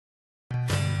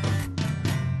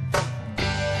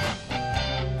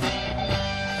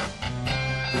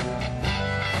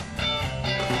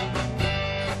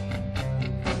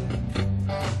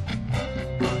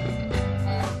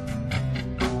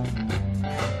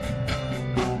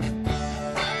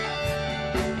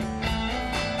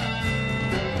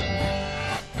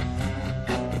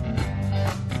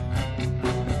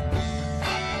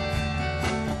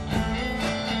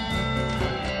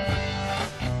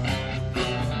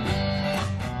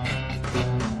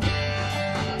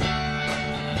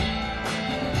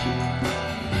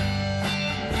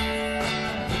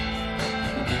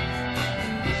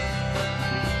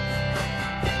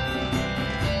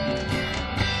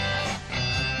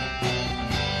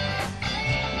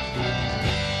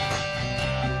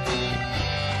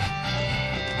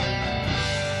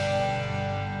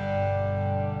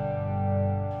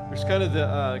kind of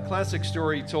the classic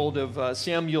story told of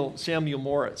Samuel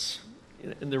Morris.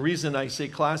 And the reason I say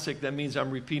classic, that means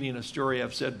I'm repeating a story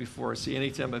I've said before. See,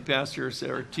 anytime a pastor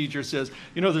or teacher says,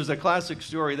 there's a classic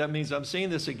story, that means I'm saying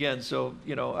this again. So,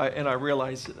 I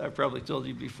realize I probably told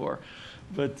you before.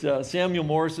 But Samuel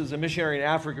Morris is a missionary in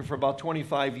Africa for about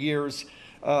 25 years.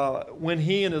 When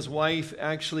he and his wife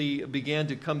actually began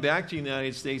to come back to the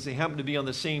United States, they happened to be on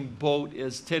the same boat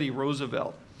as Teddy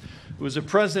Roosevelt, who was a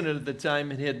president at the time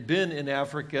and had been in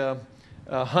Africa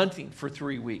hunting for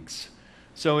 3 weeks.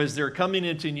 So as they're coming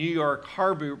into New York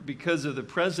Harbor, because of the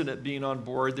president being on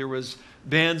board, there was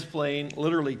bands playing,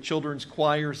 literally children's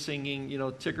choir singing,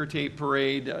 ticker tape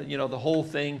parade, the whole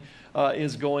thing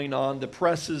is going on. The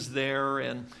press is there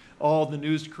and all the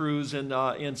news crews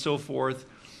and so forth.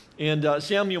 And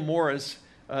Samuel Morris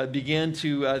began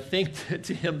to think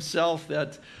to himself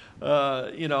that,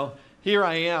 here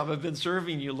I am. I've been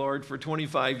serving you, Lord, for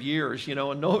 25 years,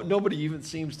 and nobody even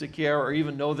seems to care or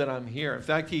even know that I'm here. In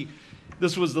fact,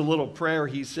 this was the little prayer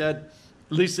he said,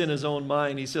 at least in his own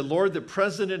mind. He said, Lord, the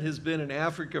president has been in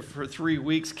Africa for 3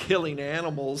 weeks killing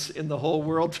animals, and the whole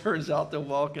world turns out to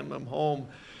welcome him home.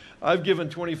 I've given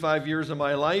 25 years of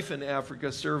my life in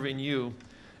Africa serving you,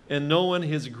 and no one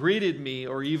has greeted me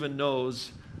or even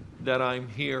knows that I'm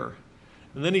here.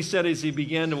 And then he said, as he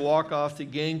began to walk off the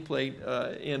gangplank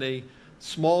in a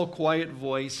small, quiet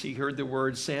voice, he heard the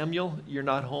word, Samuel, you're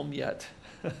not home yet.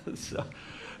 So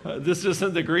this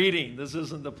isn't the greeting. This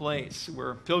isn't the place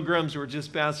where pilgrims were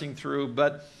just passing through.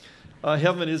 But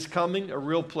heaven is coming, a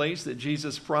real place that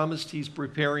Jesus promised he's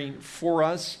preparing for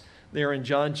us there in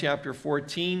John chapter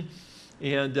 14,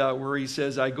 and where he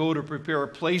says, I go to prepare a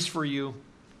place for you.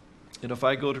 And if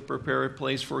I go to prepare a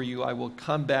place for you, I will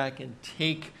come back and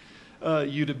take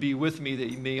you to be with me, that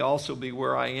you may also be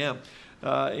where I am.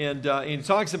 And he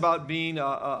talks about being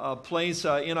a place,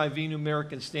 NIV New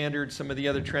American Standard. Some of the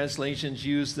other translations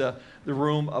use the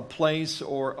room, a place,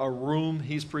 or a room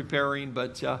he's preparing.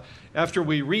 But after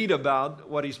we read about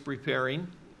what he's preparing,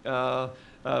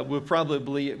 we'll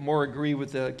probably more agree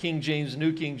with the King James,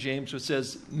 New King James, which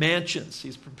says mansions.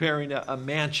 He's preparing a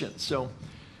mansion. So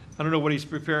I don't know what he's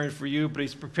preparing for you, but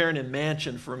he's preparing a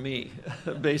mansion for me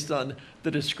based on the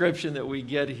description that we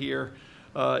get here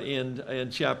in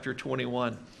chapter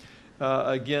 21.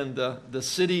 Again, the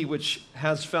city which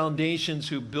has foundations,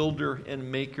 whose builder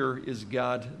and maker is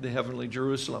God, the heavenly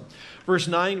Jerusalem. Verse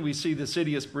 9, we see the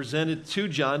city is presented to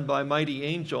John by a mighty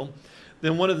angel.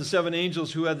 Then one of the 7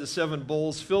 angels who had the 7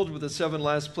 bowls filled with the 7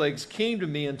 last plagues came to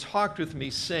me and talked with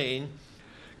me, saying,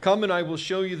 Come and I will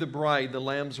show you the bride, the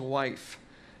Lamb's wife.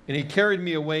 And he carried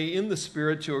me away in the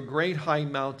Spirit to a great high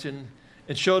mountain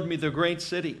and showed me the great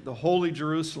city, the holy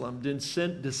Jerusalem,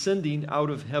 descending out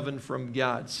of heaven from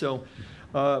God. So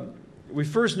we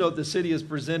first note the city is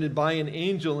presented by an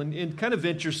angel, and kind of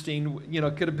interesting,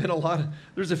 could have been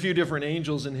there's a few different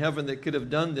angels in heaven that could have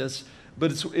done this,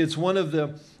 but it's one of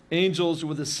the angels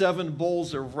with the 7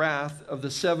 bowls of wrath of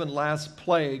the 7 last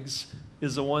plagues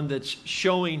is the one that's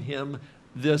showing him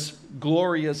this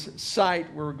glorious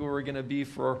sight where we're going to be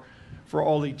for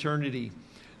all eternity.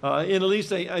 And at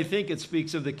least I think it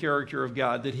speaks of the character of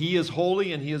God, that he is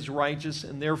holy and he is righteous,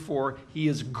 and therefore he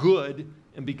is good.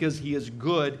 And because he is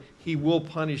good, he will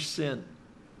punish sin,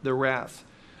 the wrath.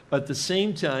 At the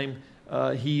same time,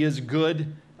 he is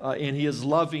good and he is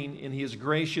loving and he is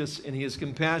gracious and he is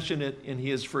compassionate and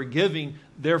he is forgiving.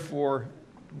 Therefore,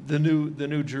 the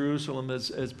new Jerusalem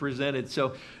is presented.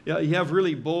 So you have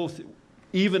really both,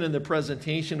 even in the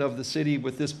presentation of the city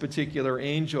with this particular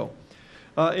angel.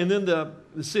 And then the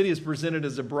city is presented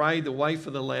as a bride, the wife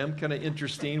of the Lamb. Kind of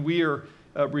interesting. We are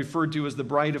referred to as the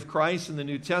bride of Christ in the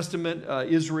New Testament.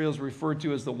 Israel is referred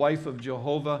to as the wife of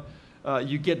Jehovah.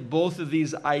 You get both of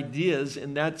these ideas,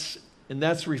 and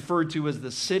that's referred to as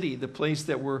the city, the place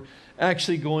that we're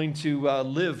actually going to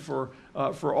live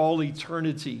for all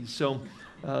eternity. So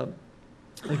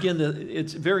again,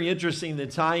 it's very interesting to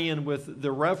tie in with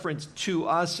the reference to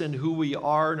us and who we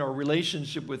are and our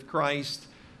relationship with Christ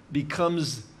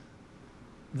becomes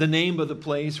the name of the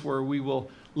place where we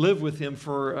will live with him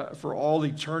for all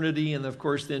eternity. And of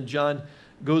course, then John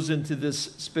goes into this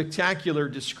spectacular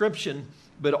description,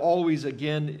 but always,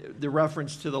 again, the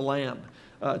reference to the Lamb.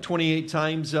 28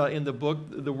 times in the book,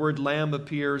 the word Lamb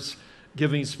appears,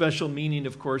 giving special meaning,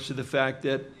 of course, to the fact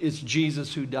that it's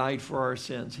Jesus who died for our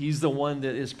sins. He's the one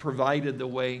that has provided the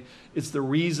way. It's the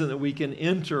reason that we can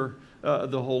enter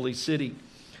the holy city.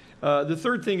 The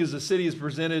third thing is the city is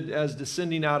presented as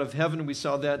descending out of heaven. We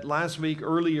saw that last week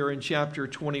earlier in chapter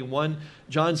 21.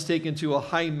 John's taken to a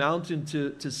high mountain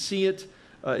to see it.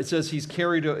 It says he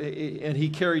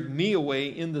carried me away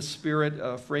in the Spirit,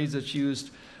 a phrase that's used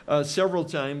several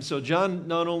times. So John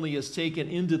not only is taken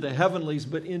into the heavenlies,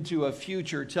 but into a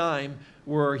future time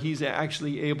where he's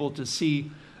actually able to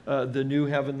see the new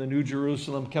heaven, the new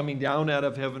Jerusalem coming down out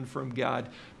of heaven from God,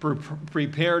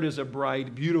 prepared as a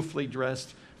bride, beautifully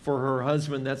dressed for her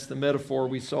husband. That's the metaphor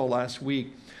we saw last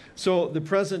week. So the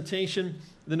presentation,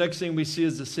 the next thing we see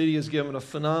is the city is given a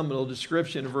phenomenal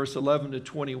description in verse 11 to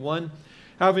 21.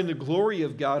 Having the glory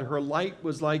of God, her light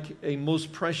was like a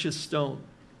most precious stone,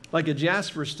 like a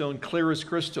jasper stone, clear as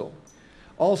crystal.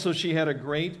 Also she had a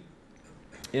great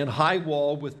and high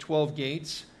wall with 12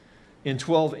 gates, and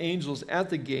 12 angels at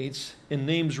the gates, and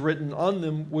names written on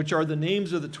them, which are the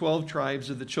names of the 12 tribes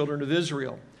of the children of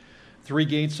Israel. 3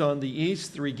 gates on the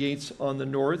east, 3 gates on the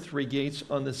north, 3 gates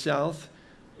on the south,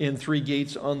 and 3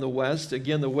 gates on the west.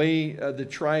 Again, the way the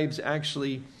tribes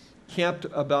actually camped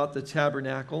about the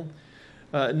tabernacle.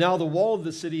 Now the wall of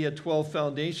the city had 12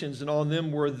 foundations, and on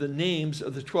them were the names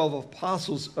of the 12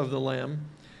 apostles of the Lamb.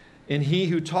 And he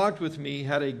who talked with me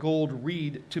had a gold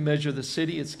reed to measure the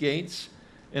city, its gates,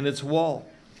 and its wall.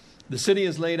 The city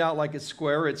is laid out like a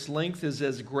square. Its length is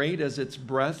as great as its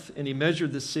breadth. And he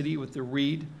measured the city with the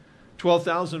reed,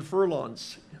 12,000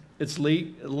 furlongs. Its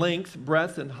length,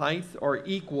 breadth, and height are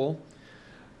equal.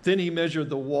 Then he measured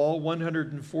the wall,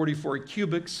 144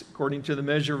 cubits, according to the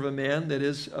measure of a man, that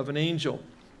is, of an angel.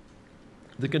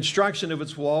 The construction of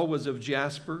its wall was of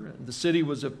jasper. The city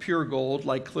was of pure gold,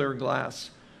 like clear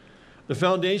glass. The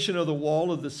foundation of the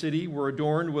wall of the city were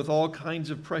adorned with all kinds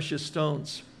of precious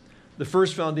stones. The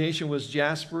first foundation was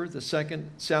jasper, the second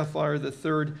sapphire, the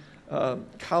third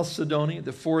chalcedony,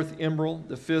 the fourth emerald,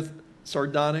 the fifth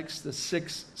sardonyx, the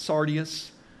sixth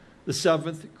sardius, the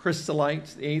seventh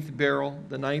chrysolite, the eighth beryl,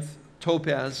 the ninth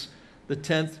topaz, the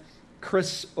 10th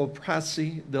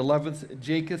chrysoprase, the 11th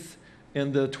jacinth,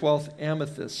 and the 12th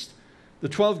amethyst. The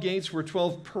 12 gates were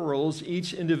 12 pearls.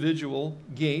 Each individual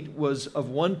gate was of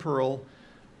 1 pearl,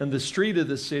 and the street of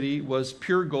the city was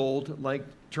pure gold, like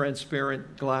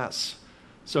transparent glass.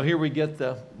 So here we get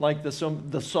the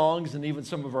songs and even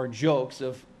some of our jokes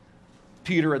of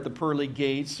Peter at the pearly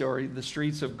gates, or the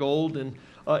streets of gold,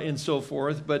 and so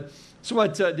forth. But so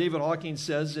what David Hawkins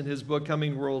says in his book,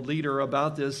 Coming World Leader,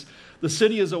 about this: the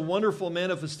city is a wonderful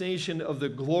manifestation of the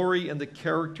glory and the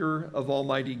character of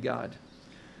Almighty God.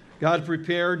 God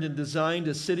prepared and designed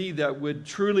a city that would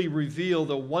truly reveal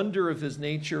the wonder of his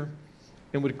nature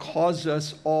and would cause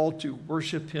us all to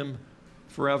worship him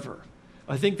forever.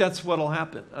 I think that's what will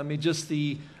happen. I mean, just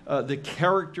the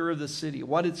character of the city,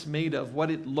 what it's made of, what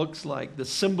it looks like, the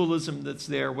symbolism that's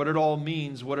there, what it all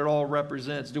means, what it all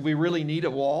represents. Do we really need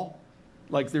a wall?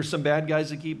 Like there's some bad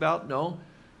guys that keep out? No.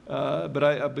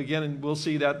 But again, and we'll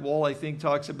see that wall, I think,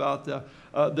 talks about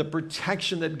the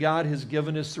protection that God has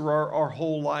given us through our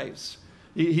whole lives.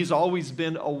 He's always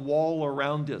been a wall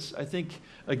around us. I think,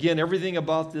 again, everything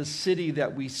about this city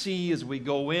that we see as we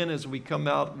go in, as we come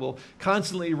out, will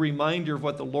constantly remind you of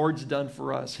what the Lord's done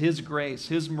for us, his grace,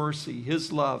 his mercy,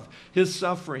 his love, his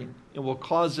suffering, and will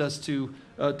cause us to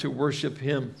worship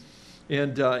him.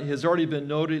 And it has already been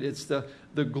noted, it's the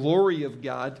glory of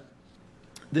God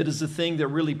that is the thing that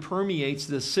really permeates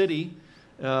this city.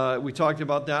 We talked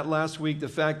about that last week, the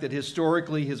fact that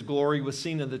historically his glory was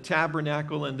seen in the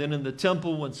tabernacle and then in the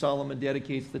temple. When Solomon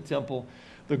dedicates the temple,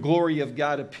 the glory of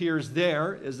God appears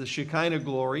there as the Shekinah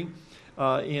glory,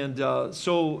 and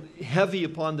so heavy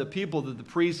upon the people that the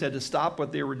priests had to stop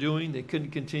what they were doing. They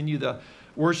couldn't continue the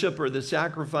worship or the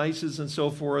sacrifices and so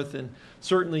forth. And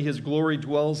certainly his glory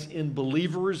dwells in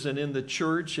believers and in the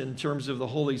church in terms of the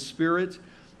Holy Spirit.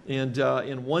 And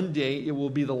one day it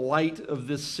will be the light of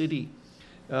this city.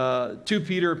 To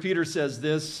Peter says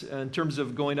this in terms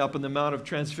of going up in the Mount of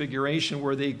Transfiguration,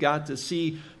 where they got to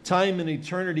see time and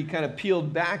eternity kind of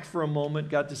peeled back for a moment,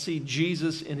 got to see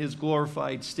Jesus in his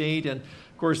glorified state. And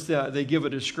of course, they give a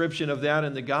description of that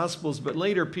in the Gospels. But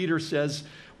later Peter says,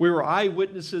 we were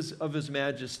eyewitnesses of his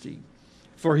majesty,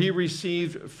 for he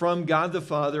received from God the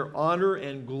Father honor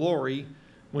and glory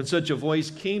when such a voice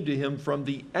came to him from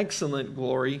the excellent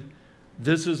glory,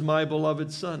 "This is my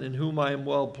beloved Son, in whom I am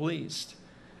well pleased."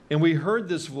 And we heard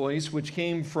this voice which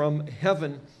came from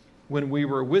heaven when we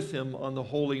were with him on the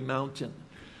holy mountain.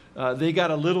 They got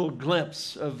a little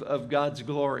glimpse of God's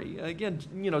glory. Again,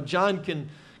 John can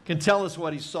tell us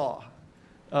what he saw.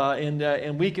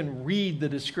 And we can read the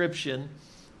description,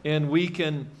 and we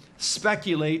can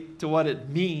speculate to what it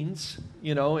means,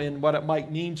 and what it might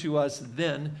mean to us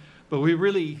then. But we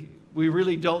really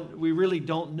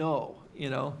don't know,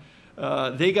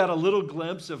 They got a little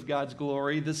glimpse of God's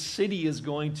glory. The city is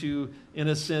going to, in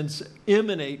a sense,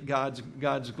 emanate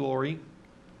God's glory.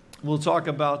 We'll talk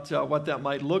about what that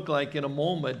might look like in a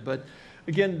moment. But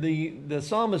again, the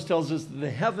psalmist tells us that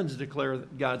the heavens declare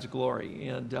God's glory.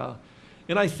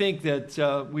 And I think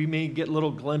that we may get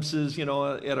little glimpses, at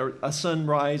a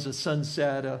sunrise, a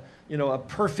sunset, a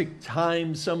perfect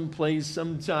time,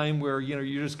 sometime where,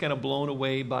 you're just kind of blown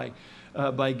away by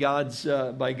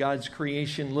God's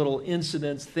creation, little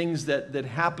incidents, things that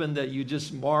happen that you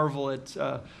just marvel at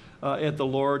the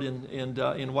Lord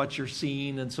and what you're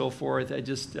seeing and so forth. I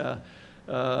just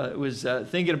was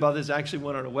thinking about this. I actually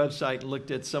went on a website and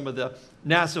looked at some of the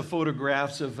NASA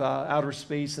photographs of outer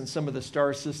space and some of the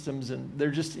star systems, and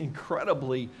they're just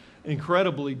incredibly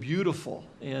beautiful.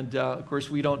 And of course,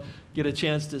 we don't get a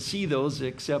chance to see those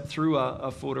except through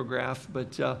a photograph.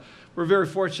 But we're very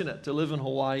fortunate to live in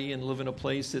Hawaii and live in a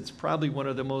place that's probably one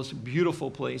of the most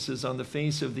beautiful places on the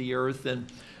face of the earth. And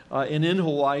in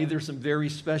Hawaii, there's some very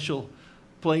special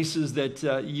places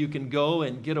that you can go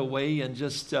and get away and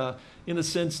just, in a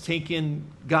sense, take in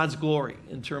God's glory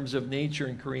in terms of nature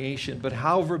and creation. But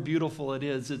however beautiful it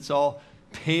is, it's all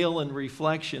pale in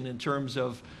reflection in terms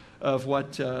of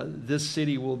what this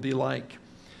city will be like.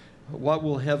 What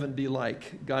will heaven be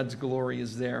like? God's glory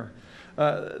is there.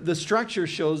 The structure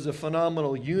shows the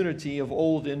phenomenal unity of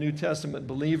Old and New Testament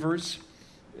believers.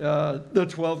 The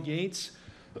 12 gates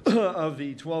of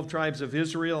the 12 tribes of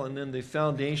Israel, and then the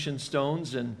foundation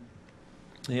stones, and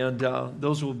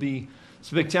those will be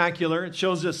spectacular. It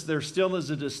shows us there still is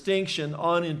a distinction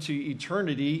on into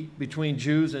eternity between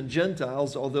Jews and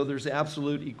Gentiles, although there's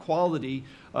absolute equality,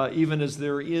 even as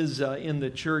there is in the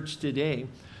church today.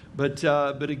 But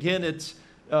again, it's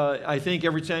I think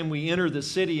every time we enter the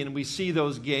city and we see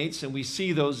those gates and we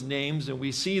see those names and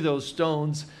we see those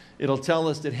stones, it'll tell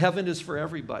us that heaven is for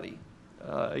everybody.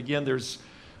 Again,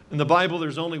 in the Bible,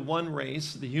 there's only one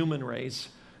race, the human race.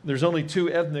 There's only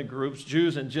two ethnic groups,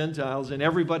 Jews and Gentiles, and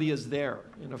everybody is there.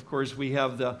 And of course, we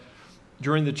have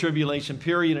during the tribulation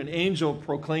period, an angel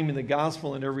proclaiming the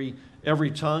gospel in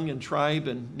every tongue and tribe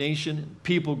and nation and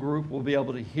people group will be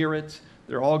able to hear it.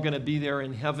 They're all going to be there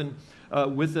in heaven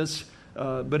with us,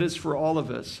 but it's for all of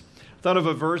us. I thought of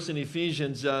a verse in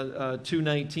Ephesians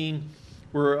 2:19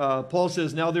 where Paul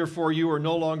says, "Now therefore you are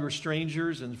no longer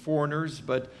strangers and foreigners,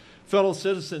 but fellow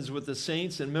citizens with the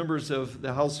saints and members of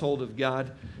the household of God,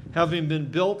 having been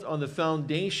built on the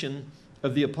foundation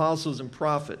of the apostles and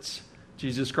prophets,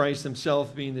 Jesus Christ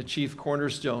himself being the chief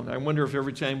cornerstone." I wonder if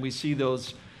every time we see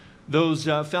those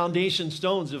foundation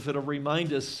stones, if it'll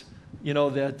remind us,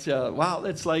 that, wow,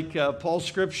 that's like Paul's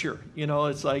scripture.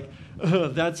 It's like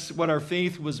that's what our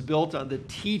faith was built on, the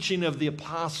teaching of the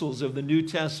apostles of the New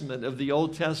Testament, of the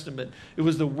Old Testament. It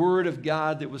was the Word of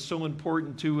God that was so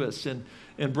important to us and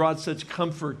brought such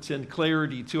comfort and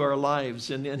clarity to our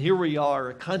lives. And here we are,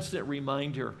 a constant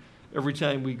reminder every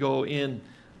time we go in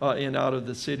and out of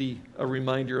the city, a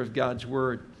reminder of God's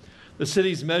Word. The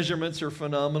city's measurements are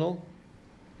phenomenal.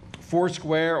 4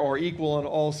 square or equal on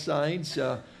all sides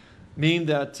mean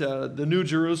that the New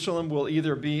Jerusalem will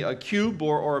either be a cube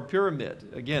or a pyramid.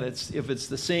 Again, if it's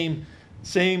the same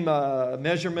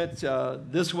measurement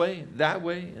this way, that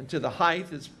way, and to the height,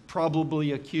 it's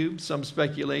probably a cube. Some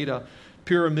speculate a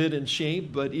pyramid in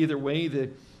shape, but either way, the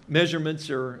measurements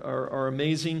are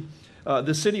amazing.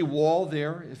 The city wall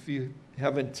there, if you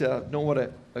haven't know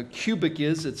what a cubic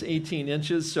is, it's 18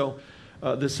 inches. So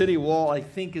the city wall, I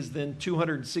think, is then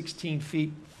 216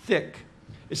 feet thick.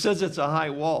 It says it's a high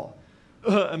wall.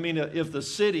 I mean, if the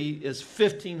city is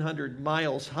 1,500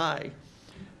 miles high,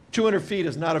 200 feet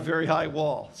is not a very high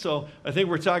wall. So I think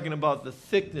we're talking about the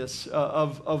thickness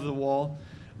of the wall.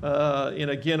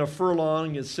 And again, a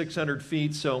furlong is 600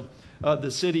 feet. So the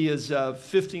city is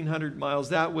 1,500 miles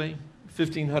that way,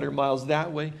 1,500 miles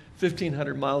that way,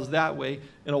 1,500 miles that way,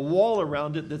 and a wall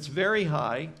around it that's very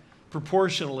high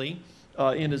proportionally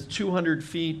and is 200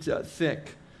 feet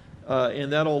thick.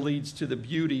 And that all leads to the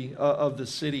beauty of the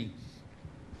city.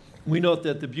 We note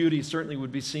that the beauty certainly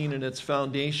would be seen in its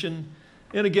foundation.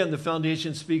 And again, the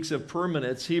foundation speaks of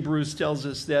permanence. Hebrews tells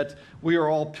us that we are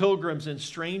all pilgrims and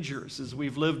strangers as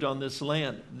we've lived on this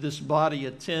land, this body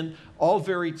at 10, all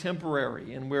very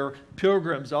temporary. And we're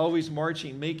pilgrims, always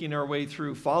marching, making our way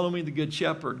through, following the Good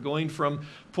Shepherd, going from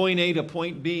point A to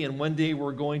point B, and one day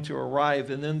we're going to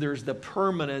arrive. And then there's the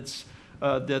permanence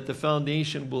that the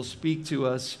foundation will speak to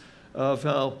us of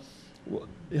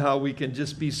how we can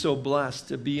just be so blessed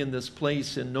to be in this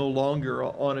place and no longer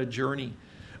on a journey.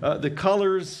 The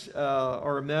colors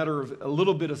are a matter of a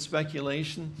little bit of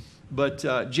speculation,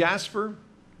 but jasper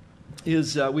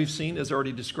is, we've seen, as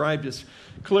already described, as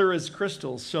clear as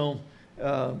crystal. So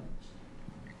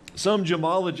some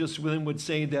gemologists would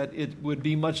say that it would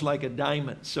be much like a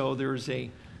diamond. So there's a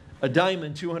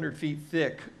diamond 200 feet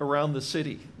thick around the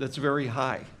city that's very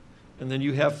high. And then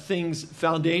you have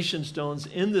foundation stones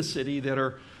in the city that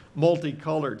are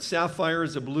multicolored. Sapphire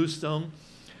is a blue stone.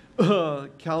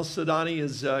 Chalcedony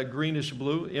is greenish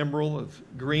blue. Emerald of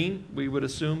green, we would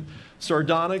assume.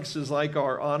 Sardonyx is like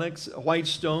our onyx, a white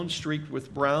stone streaked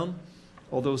with brown,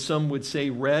 although some would say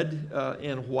red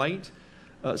and white.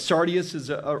 Sardius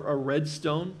is a red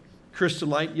stone.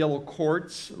 Crystallite, yellow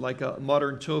quartz, like a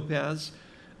modern topaz.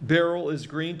 Beryl is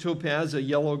green. Topaz, a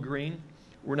yellow-green.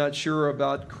 We're not sure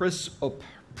about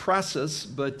chrysoprasus,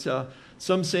 but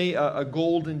some say a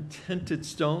golden tinted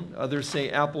stone. Others say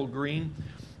apple green.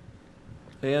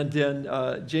 And then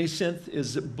jacinth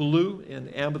is blue,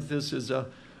 and amethyst is a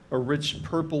rich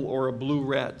purple or a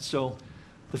blue-red. So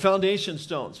the foundation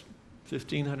stones,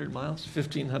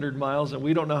 1,500 miles, and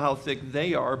we don't know how thick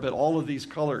they are, but all of these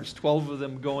colors, 12 of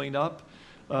them going up.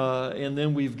 And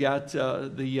then we've got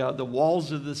the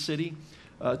walls of the city,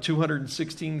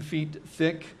 216 feet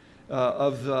thick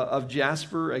of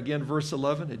jasper. Again, verse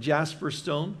 11, a jasper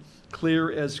stone,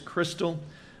 clear as crystal.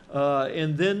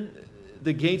 And then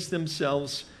the gates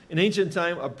themselves. In ancient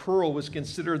time, a pearl was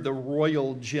considered the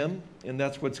royal gem, and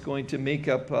that's what's going to make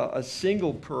up a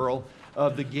single pearl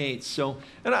of the gates. So,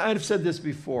 and I've said this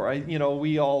before.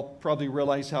 We all probably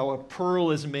realize how a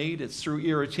pearl is made. It's through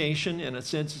irritation. In a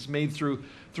sense, it's made through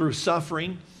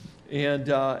suffering.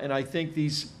 And I think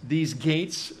these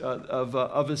gates of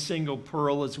a single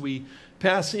pearl, as we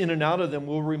pass in and out of them,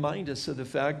 will remind us of the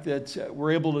fact that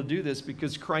we're able to do this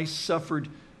because Christ suffered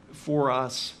for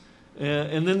us.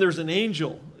 And then there's an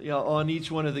angel on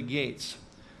each one of the gates.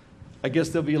 I guess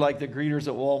they'll be like the greeters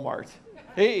at Walmart.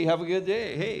 Hey, have a good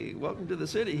day. Hey, welcome to the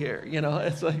city here.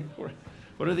 It's like,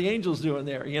 what are the angels doing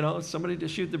there? Somebody to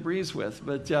shoot the breeze with.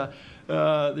 But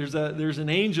there's an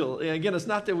angel. Again, it's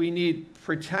not that we need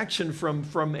protection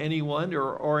from anyone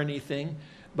or anything,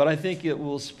 but I think it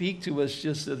will speak to us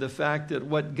just of the fact that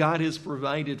what God has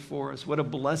provided for us, what a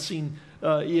blessing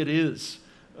it is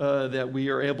that we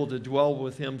are able to dwell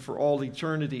with him for all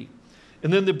eternity.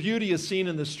 And then the beauty is seen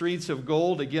in the streets of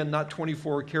gold. Again, not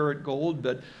 24 karat gold,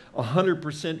 but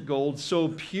 100% gold, so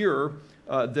pure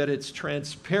that it's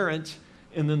transparent.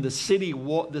 And then the city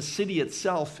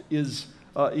itself is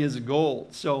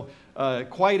gold. So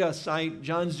quite a sight.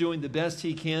 John's doing the best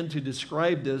he can to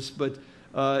describe this, but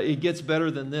it gets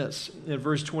better than this. In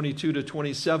verse 22 to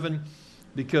 27,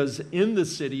 because in the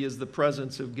city is the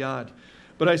presence of God.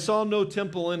 But I saw no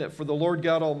temple in it, for the Lord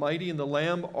God Almighty and the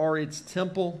Lamb are its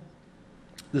temple.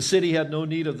 The city had no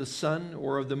need of the sun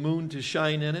or of the moon to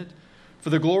shine in it, for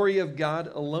the glory of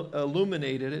God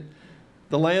illuminated it.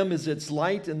 The Lamb is its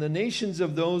light, and the nations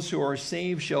of those who are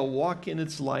saved shall walk in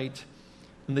its light.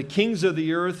 And the kings of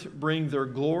the earth bring their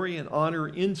glory and honor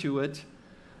into it.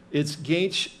 Its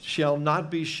gates shall not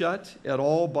be shut at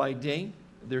all by day.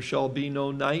 There shall be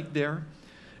no night there.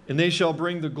 And they shall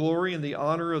bring the glory and the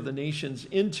honor of the nations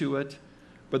into it,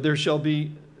 but there shall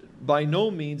be by no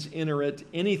means enter it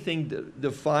anything that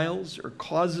defiles or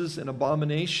causes an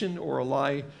abomination or a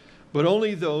lie, but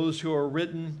only those who are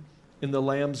written in the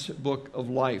Lamb's book of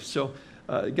life. So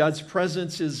God's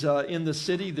presence is in the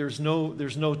city. There's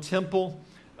no temple.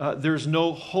 There's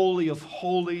no holy of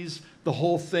holies. The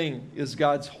whole thing is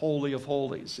God's holy of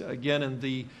holies. Again, in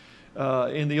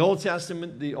the Old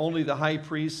Testament, only the high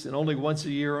priest, and only once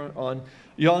a year on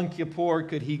Yom Kippur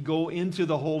could he go into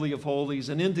the Holy of Holies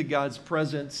and into God's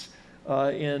presence,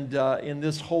 and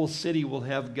this whole city will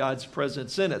have God's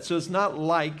presence in it. So it's not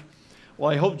like,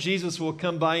 well, I hope Jesus will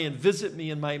come by and visit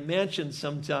me in my mansion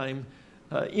sometime.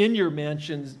 In your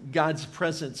mansion, God's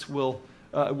presence will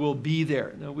be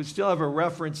there. Now, we still have a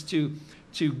reference to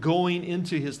going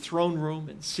into his throne room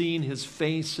and seeing his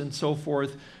face and so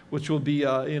forth, which will be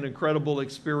an incredible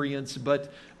experience.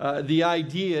 But the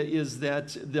idea is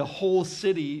that the whole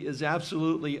city is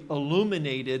absolutely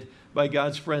illuminated by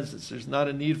God's presence. There's not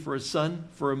a need for a sun,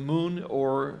 for a moon,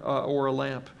 or a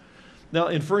lamp. Now,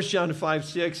 in 1 John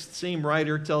 5:6, the same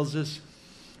writer tells us,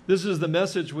 this is the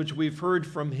message which we've heard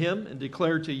from him and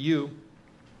declare to you,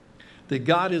 that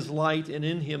God is light and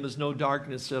in him is no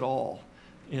darkness at all.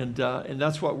 And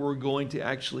that's what we're going to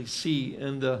actually see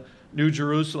in the New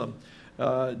Jerusalem.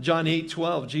 John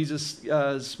 8:12,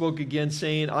 Jesus spoke again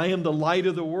saying, I am the light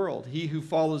of the world. He who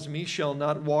follows me shall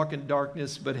not walk in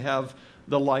darkness, but have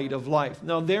the light of life.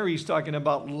 Now there he's talking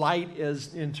about light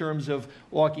as in terms of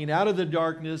walking out of the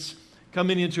darkness,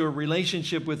 coming into a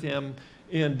relationship with him,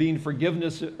 and being forgiven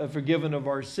of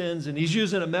our sins. And he's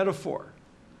using a metaphor.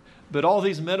 But all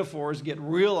these metaphors get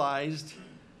realized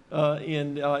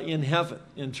in heaven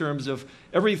in terms of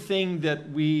everything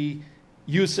that we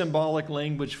use symbolic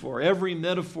language for. Every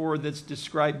metaphor that's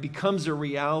described becomes a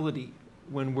reality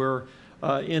when we're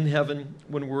in heaven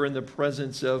when we're in the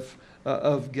presence of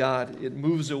God. It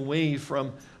moves away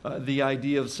from the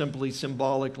idea of simply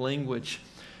symbolic language.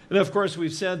 And of course,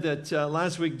 we've said that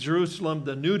last week, Jerusalem,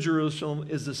 the New Jerusalem,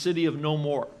 is the city of no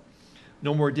more.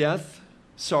 No more death,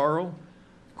 sorrow,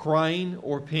 crying,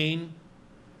 or pain.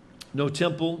 No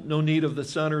temple, no need of the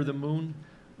sun or the moon,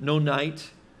 no night,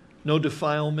 no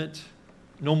defilement,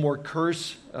 no more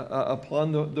curse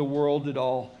upon the world at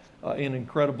all. An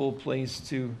incredible place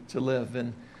to live.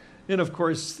 And of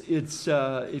course, it's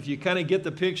if you kind of get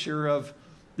the picture of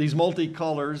these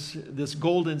multicolors, this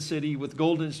golden city with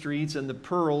golden streets and the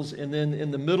pearls, and then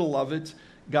in the middle of it,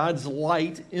 God's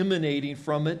light emanating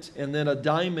from it, and then a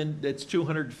diamond that's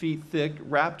 200 feet thick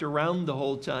wrapped around the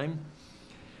whole time.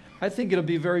 I think it'll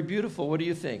be very beautiful. What do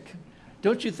you think?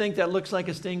 Don't you think that looks like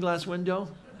a stained glass window?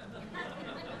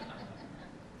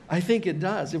 I think it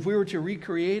does. If we were to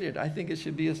recreate it, I think it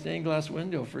should be a stained glass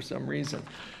window for some reason.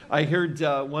 I heard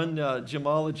one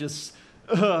gemologist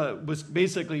was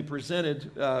basically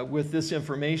presented with this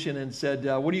information and said,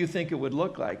 what do you think it would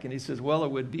look like? And he says, well,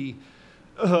 it would be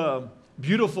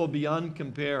beautiful beyond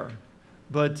compare.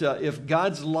 But if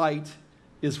God's light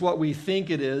is what we think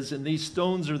it is, and these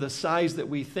stones are the size that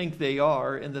we think they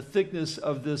are, and the thickness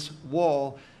of this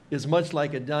wall is much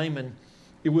like a diamond,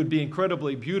 it would be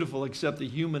incredibly beautiful, except the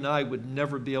human eye would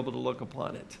never be able to look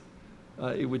upon it.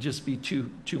 It would just be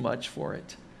too much for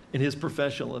it, in his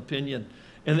professional opinion.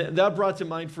 And that brought to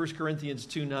mind 1 Corinthians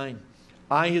 2:9.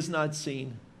 Eye has not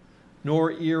seen,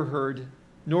 nor ear heard,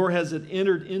 nor has it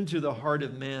entered into the heart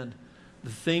of man,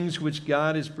 the things which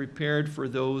God has prepared for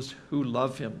those who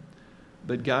love him.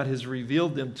 But God has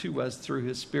revealed them to us through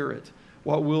his Spirit.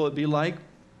 What will it be like?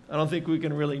 I don't think we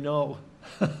can really know.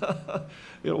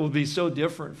 It will be so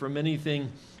different from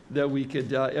anything that we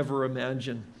could ever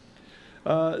imagine.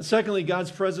 Secondly,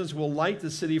 God's presence will light the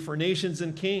city for nations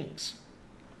and kings.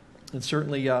 And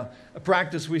certainly a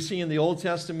practice we see in the Old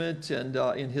Testament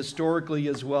and historically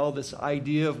as well, this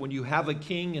idea of when you have a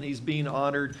king and he's being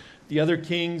honored, the other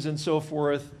kings and so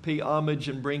forth pay homage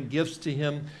and bring gifts to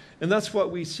him. And that's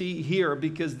what we see here,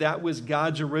 because that was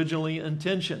God's originally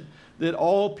intention, that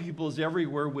all peoples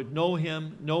everywhere would know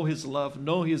him, know his love,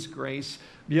 know his grace,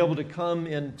 be able to come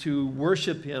and to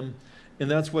worship him. And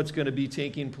that's what's going to be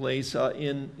taking place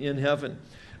in heaven.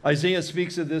 Isaiah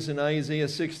speaks of this in Isaiah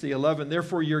 60:11.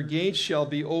 Therefore your gates shall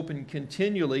be open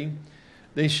continually.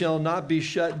 They shall not be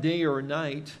shut day or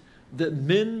night, that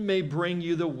men may bring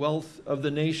you the wealth of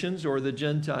the nations, or the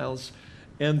Gentiles,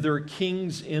 and their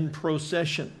kings in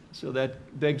procession. So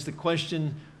that begs the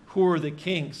question, who are the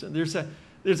kings? And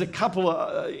there's a couple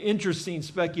of interesting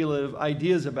speculative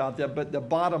ideas about that, but the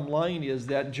bottom line is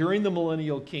that during the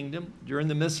millennial kingdom, during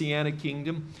the messianic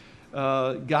kingdom,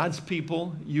 God's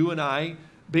people, you and I,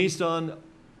 based on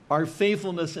our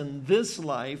faithfulness in this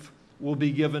life, will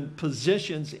be given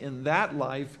positions in that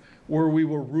life where we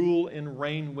will rule and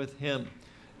reign with him.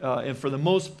 And for the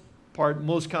most part,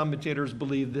 most commentators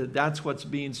believe that that's what's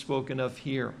being spoken of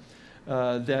here,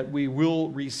 that we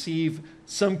will receive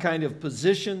some kind of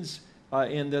positions,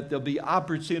 and that there'll be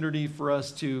opportunity for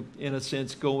us to, in a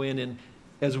sense, go in and,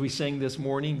 as we sang this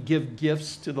morning, give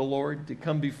gifts to the Lord, to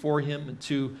come before him and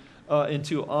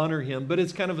to honor him. But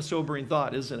it's kind of a sobering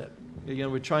thought, isn't it?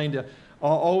 Again, we're trying to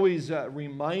always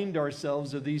remind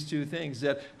ourselves of these two things,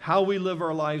 that how we live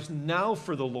our lives now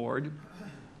for the Lord,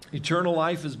 eternal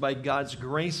life is by God's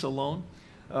grace alone,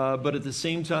 but at the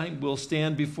same time, we'll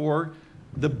stand before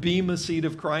the bema seat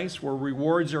of Christ, where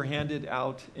rewards are handed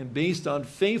out, and based on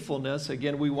faithfulness,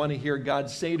 again, we want to hear God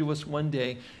say to us one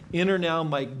day, enter now,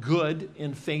 my good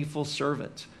and faithful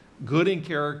servant. Good in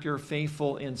character,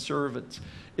 faithful in servant.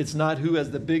 It's not who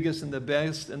has the biggest and the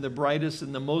best and the brightest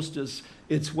and the mostest.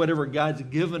 It's whatever God's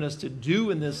given us to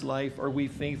do in this life, are we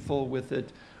faithful with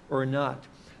it or not?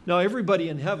 Now, everybody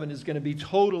in heaven is going to be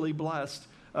totally blessed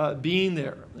being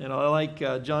there. And I like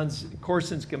John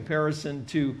Corson's comparison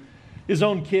to his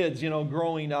own kids,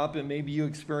 growing up, and maybe you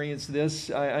experienced this.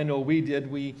 I know we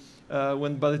did.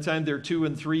 When by the time they're 2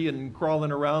 and 3 and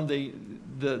crawling around,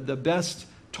 the best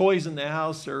toys in the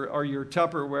house are your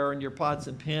Tupperware and your pots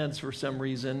and pans for some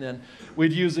reason. And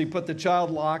we'd usually put the child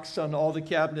locks on all the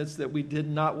cabinets that we did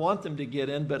not want them to get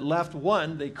in, but left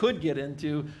one they could get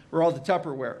into, where all the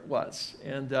Tupperware was.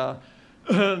 And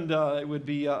And it would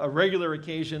be a regular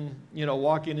occasion,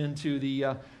 walking into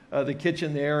the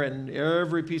kitchen there, and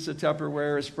every piece of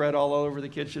Tupperware is spread all over the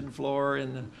kitchen floor,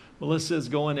 and Melissa's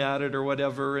going at it or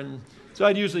whatever. And so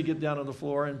I'd usually get down on the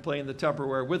floor and play in the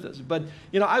Tupperware with us. But,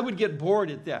 I would get bored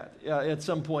at that at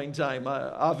some point in time.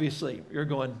 Obviously, you're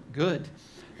going, good.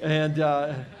 And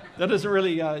that doesn't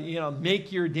really,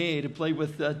 make your day to play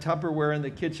with Tupperware in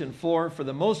the kitchen floor for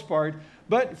the most part.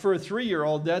 But for a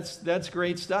 3-year-old, that's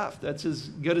great stuff. That's as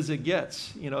good as it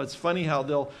gets. It's funny how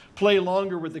they'll play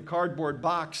longer with the cardboard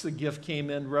box the gift came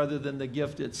in rather than the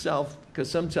gift itself,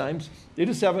 because sometimes they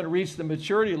just haven't reached the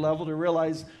maturity level to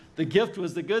realize the gift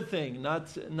was the good thing,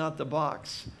 not the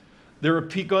box. There are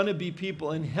going to be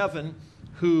people in heaven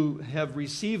who have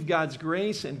received God's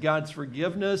grace and God's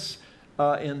forgiveness,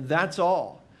 and that's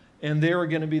all. And they are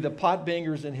going to be the pot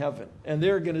bangers in heaven, and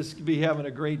they're going to be having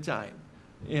a great time.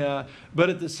 Yeah, but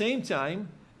at the same time,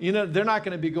 they're not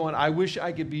going to be going, I wish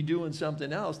I could be doing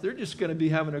something else. They're just going to be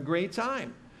having a great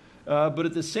time. But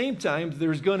at the same time,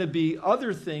 there's going to be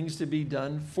other things to be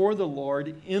done for the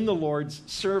Lord in the Lord's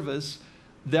service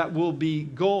that will be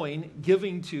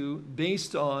giving to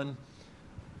based on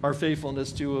our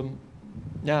faithfulness to Him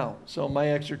now. So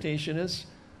my exhortation is,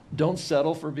 don't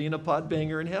settle for being a pot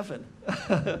banger in heaven.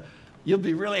 You'll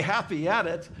be really happy at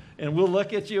it, and we'll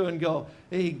look at you and go,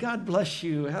 hey, God bless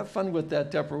you. Have fun with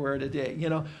that Tupperware today,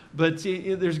 But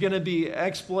there's going to be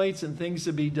exploits and things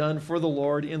to be done for the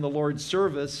Lord in the Lord's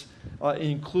service,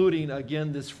 including,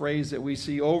 again, this phrase that we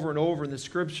see over and over in the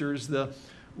Scriptures, the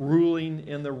ruling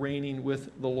and the reigning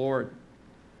with the Lord.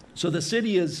 So the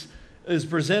city is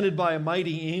presented by a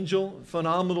mighty angel,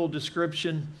 phenomenal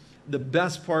description. The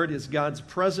best part is God's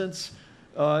presence.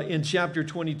 In chapter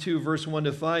 22, verse 1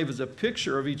 to 5, is a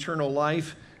picture of eternal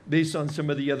life based on some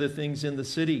of the other things in the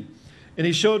city. And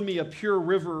He showed me a pure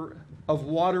river of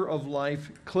water of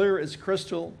life, clear as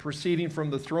crystal, proceeding from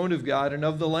the throne of God and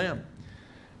of the Lamb.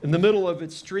 In the middle of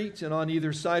its street and on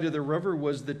either side of the river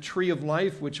was the tree of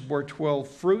life, which bore 12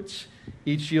 fruits,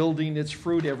 each yielding its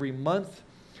fruit every month.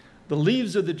 The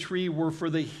leaves of the tree were for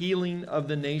the healing of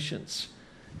the nations.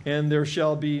 And there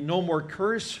shall be no more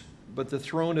curse, but the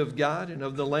throne of God and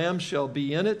of the Lamb shall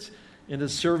be in it, and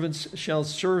His servants shall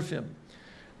serve Him.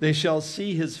 They shall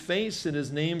see His face, and His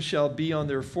name shall be on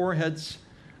their foreheads.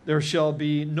 There shall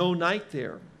be no night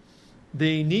there.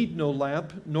 They need no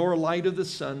lamp, nor light of the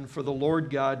sun, for the Lord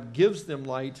God gives them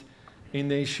light, and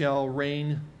they shall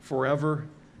reign forever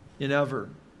and ever.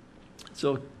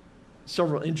 So,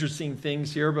 several interesting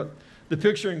things here, but the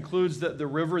picture includes the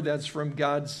river that's from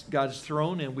God's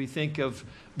throne, and we think of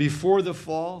before the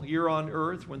fall here on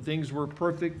earth when things were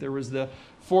perfect. There was the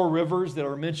 4 rivers that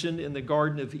are mentioned in the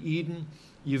Garden of Eden.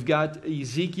 You've got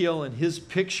Ezekiel and his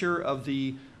picture of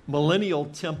the millennial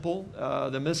temple,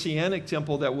 the messianic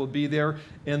temple that will be there,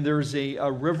 and there's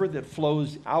a river that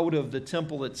flows out of the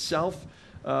temple itself.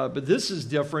 But this is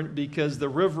different because the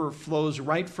river flows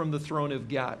right from the throne of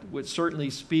God, which certainly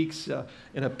speaks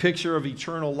in a picture of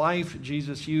eternal life.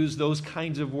 Jesus used those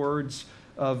kinds of words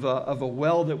of a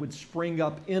well that would spring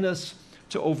up in us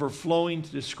to overflowing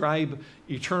to describe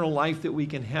eternal life that we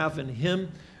can have in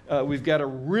Him. We've got a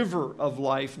river of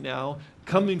life now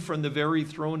coming from the very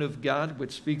throne of God,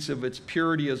 which speaks of its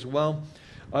purity as well.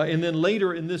 And then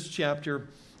later in this chapter,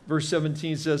 verse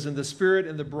 17 says, and the Spirit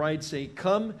and the bride say,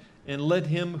 come. And let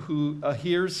him who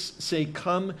hears say,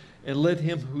 come, and let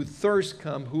him who thirsts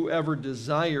come. Whoever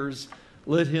desires,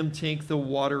 let him take the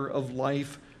water of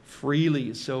life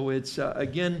freely. So it's,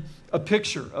 again, a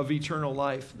picture of eternal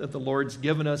life that the Lord's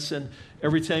given us. And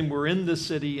every time we're in the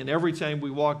city and every time we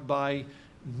walk by,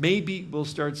 maybe we'll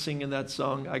start singing that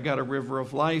song, I Got a River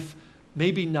of Life.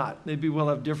 Maybe not. Maybe we'll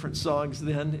have different songs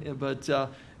then. But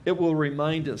it will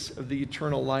remind us of the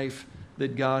eternal life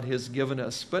that God has given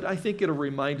us. But I think it'll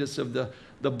remind us of the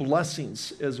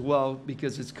blessings as well,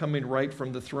 because it's coming right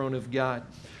from the throne of God.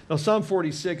 Now, Psalm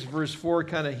 46, verse 4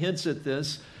 kind of hints at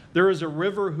this. There is a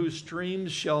river whose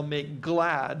streams shall make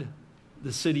glad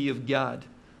the city of God,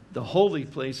 the holy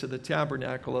place of the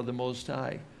tabernacle of the Most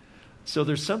High. So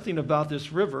there's something about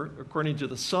this river, according to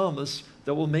the psalmist,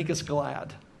 that will make us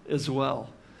glad as well,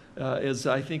 as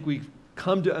I think we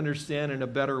come to understand in a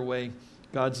better way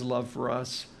God's love for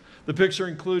us. The picture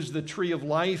includes the tree of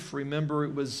life. Remember,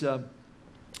 it was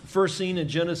first seen in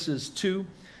Genesis 2,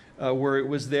 where it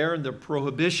was there, and the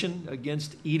prohibition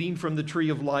against eating from the tree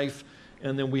of life.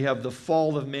 And then we have the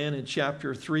fall of man in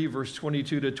chapter 3, verse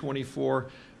 22 to 24,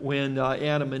 when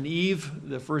Adam and Eve,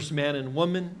 the first man and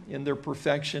woman, in their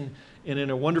perfection and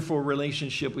in a wonderful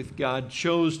relationship with God,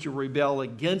 chose to rebel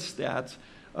against that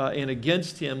and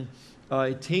against Him,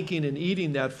 taking and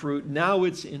eating that fruit. Now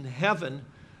it's in heaven.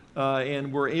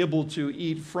 and we're able to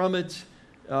eat from it.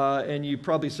 And you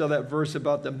probably saw that verse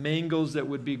about the mangoes that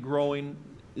would be growing.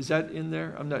 Is that in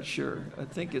there? I'm not sure. I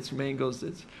think it's mangoes.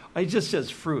 It just says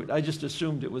fruit. I just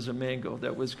assumed it was a mango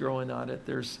that was growing on it.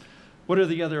 What are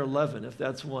the other 11, if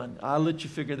that's one? I'll let you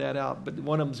figure that out. But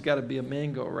one of them's got to be a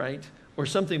mango, right? Or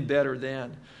something better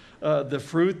than. The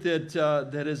fruit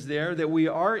that is there, that we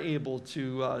are able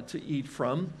to eat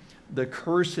from. The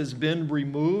curse has been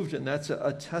removed, and that's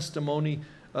a testimony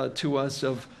to us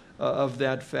of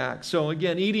that fact. So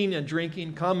again, eating and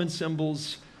drinking, common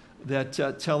symbols that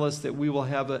tell us that we will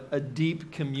have a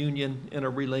deep communion and a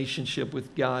relationship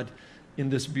with God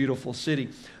in this beautiful city.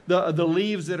 The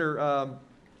leaves that are,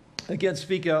 again,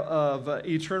 speak of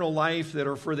eternal life, that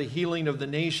are for the healing of the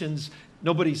nations.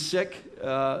 Nobody's sick,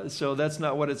 so that's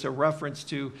not what it's a reference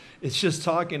to. It's just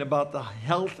talking about the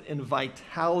health and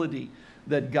vitality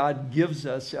that God gives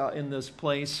us in this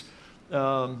place.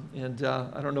 I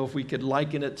don't know if we could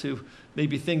liken it to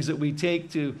maybe things that we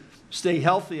take to stay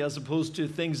healthy as opposed to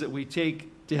things that we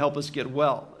take to help us get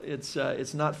well.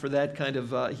 It's not for that kind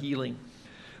of healing.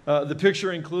 The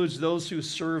picture includes those who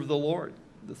serve the Lord.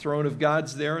 The throne of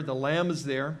God's there, the Lamb is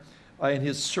there, and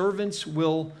his servants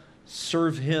will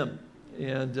serve him.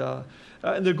 And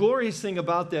the glorious thing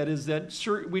about that is that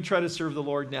we try to serve the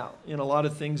Lord now in a lot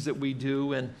of things that we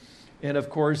do. And of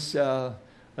course, the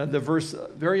verse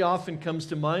very often comes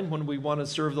to mind when we want to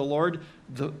serve the Lord.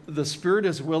 The spirit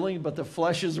is willing, but the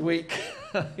flesh is weak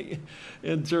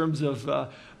in terms of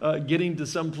getting to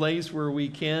some place where we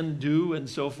can do and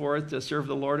so forth to serve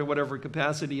the Lord in whatever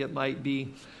capacity it might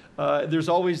be. There's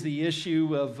always the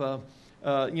issue of,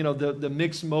 the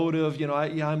mixed motive.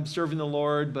 I'm serving the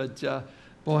Lord, but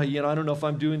boy, I don't know if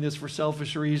I'm doing this for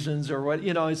selfish reasons or what.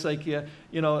 It's like,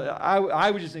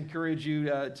 I would just encourage you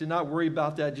to not worry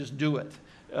about that. Just do it.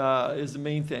 Is the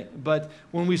main thing. But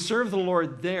when we serve the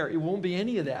Lord there, it won't be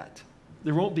any of that.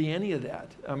 There won't be any of that.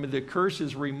 I mean, the curse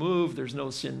is removed. There's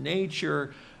no sin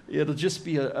nature. It'll just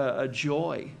be a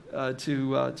joy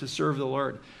to serve the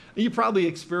Lord. You probably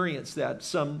experience that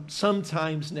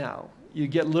sometimes now. You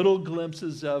get little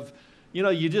glimpses of,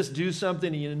 you just do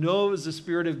something and it was the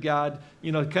Spirit of God,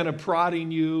 kind of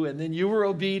prodding you, and then you were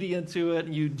obedient to it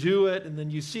and you do it, and then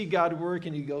you see God work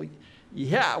and you go,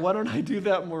 yeah, why don't I do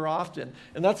that more often?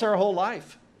 And that's our whole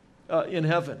life in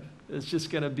heaven. It's just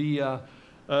going to be a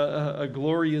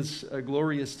glorious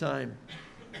time.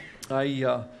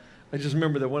 I just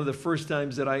remember that one of the first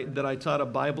times that I taught a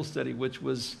Bible study, which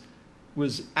was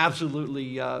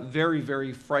absolutely very,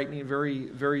 very frightening, very,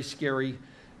 very scary.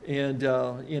 And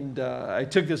I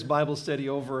took this Bible study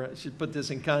over. I should put this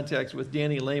in context with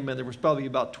Danny Lehman. There was probably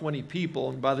about 20 people,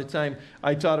 and by the time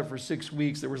I taught it for 6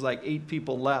 weeks, there was like 8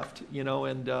 people left.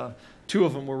 And 2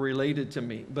 of them were related to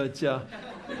me. But so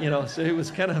it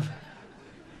was kind of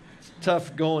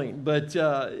tough going. But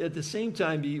at the same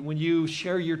time, when you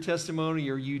share your testimony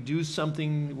or you do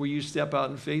something where you step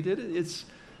out in faith,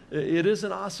 it is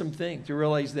an awesome thing to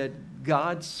realize that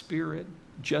God's Spirit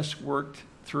just worked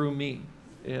through me.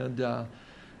 And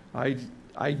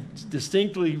I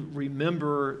distinctly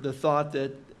remember the thought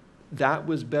that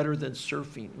was better than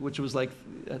surfing, which was like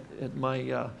at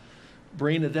my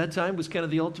brain at that time was kind of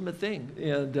the ultimate thing.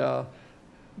 And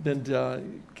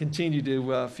then continue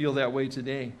to feel that way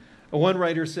today. One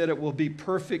writer said it will be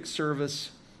perfect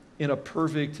service in a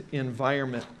perfect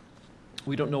environment.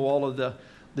 We don't know all of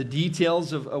the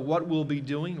details of what we'll be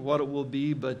doing, what it will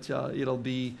be, but it'll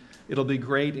be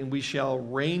great, and we shall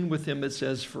reign with him, it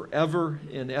says, forever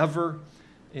and ever.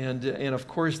 And of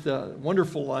course, the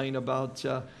wonderful line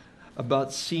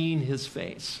about seeing his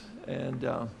face.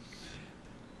 And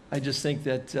I just think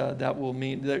that will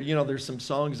mean that, there's some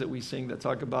songs that we sing that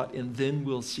talk about, and then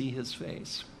we'll see his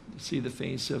face, see the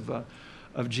face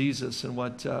of Jesus, and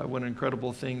what an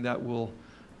incredible thing that will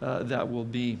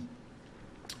be.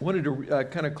 I wanted to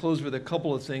kind of close with a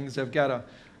couple of things. I've got a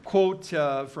quote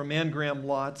from Anne Graham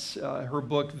Lotz, her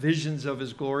book, Visions of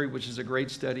His Glory, which is a great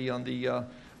study on the, at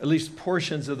least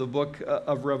portions of the book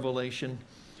of Revelation.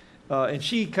 And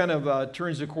she kind of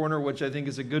turns the corner, which I think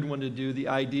is a good one to do, the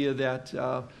idea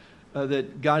that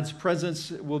God's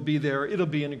presence will be there. It'll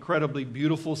be an incredibly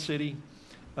beautiful city.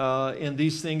 And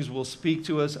these things will speak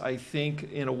to us, I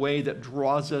think, in a way that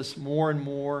draws us more and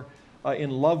more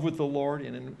in love with the Lord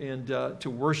and to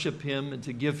worship him and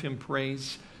to give him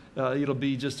praise. It'll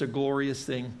be just a glorious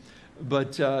thing.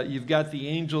 But you've got the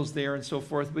angels there and so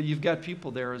forth, but you've got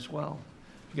people there as well.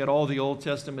 You've got all the Old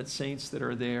Testament saints that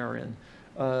are there,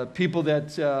 and people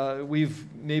that we've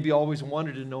maybe always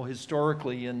wanted to know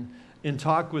historically and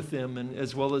talk with them, and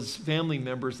as well as family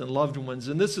members and loved ones.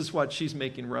 And this is what she's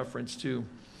making reference to.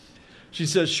 She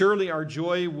says, surely our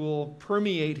joy will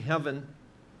permeate heaven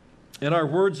and our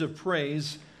words of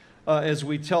praise as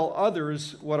we tell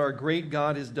others what our great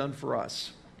God has done for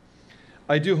us.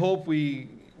 I do hope we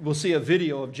will see a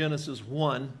video of Genesis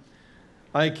 1.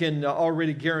 I can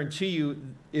already guarantee you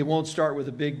it won't start with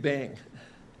a big bang.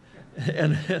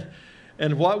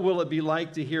 And what will it be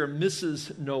like to hear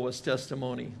Mrs. Noah's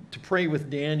testimony, to pray with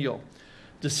Daniel,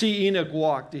 to see Enoch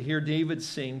walk, to hear David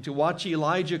sing, to watch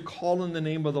Elijah call in the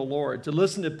name of the Lord, to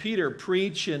listen to Peter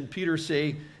preach and Peter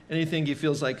say anything he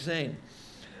feels like saying.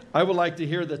 I would like to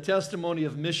hear the testimony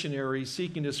of missionaries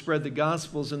seeking to spread the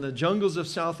gospels in the jungles of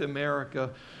South America,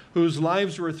 whose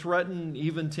lives were threatened,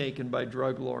 even taken by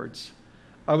drug lords.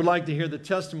 I would like to hear the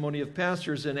testimony of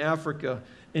pastors in Africa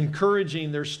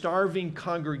encouraging their starving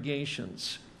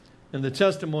congregations, and the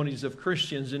testimonies of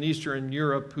Christians in Eastern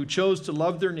Europe who chose to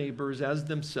love their neighbors as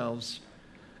themselves,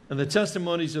 and the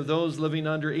testimonies of those living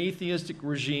under atheistic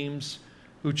regimes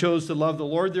who chose to love the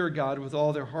Lord their God with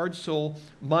all their heart, soul,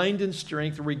 mind, and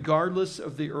strength, regardless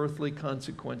of the earthly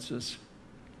consequences.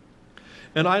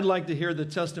 And I'd like to hear the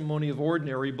testimony of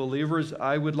ordinary believers.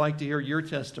 I would like to hear your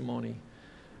testimony.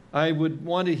 I would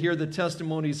want to hear the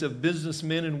testimonies of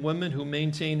businessmen and women who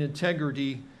maintain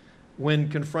integrity when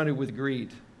confronted with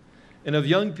greed, and of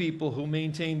young people who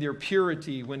maintain their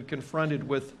purity when confronted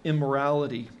with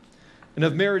immorality, and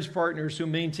of marriage partners who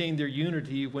maintain their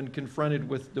unity when confronted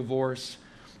with divorce,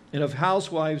 and of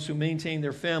housewives who maintain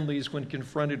their families when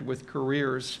confronted with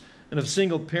careers, and of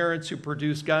single parents who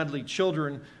produce godly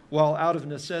children while out of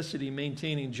necessity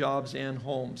maintaining jobs and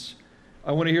homes.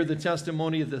 I want to hear the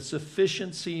testimony of the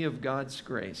sufficiency of God's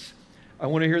grace. I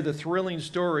want to hear the thrilling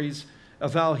stories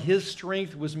of how His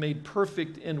strength was made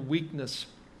perfect in weakness,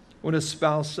 when a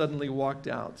spouse suddenly walked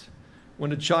out,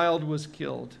 when a child was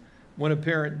killed, when a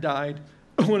parent died,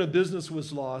 when a business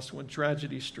was lost, when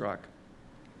tragedy struck.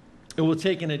 It will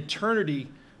take an eternity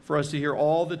for us to hear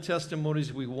all the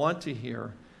testimonies we want to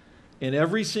hear, and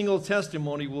every single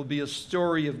testimony will be a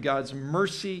story of God's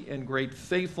mercy and great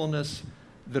faithfulness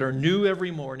that are new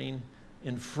every morning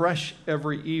and fresh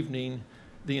every evening.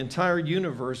 The entire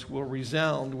universe will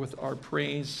resound with our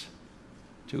praise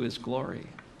to His glory.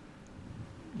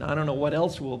 Now, I don't know what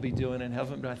else we'll be doing in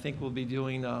heaven, but I think we'll be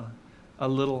doing a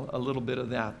little bit of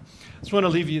that. I just want to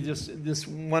leave you this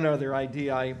one other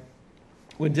idea. I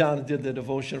went down and did the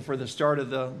devotion for the start of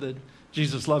the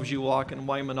Jesus Loves You walk in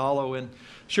Waimanalo, and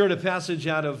shared a passage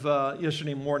out of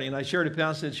yesterday morning. I shared a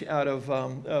passage out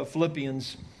of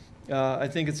Philippians. I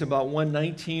think it's about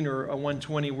 119 or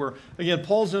 120, where, again,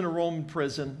 Paul's in a Roman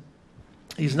prison.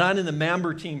 He's not in the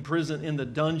Mamertine prison in the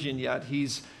dungeon yet.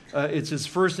 It's his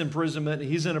first imprisonment.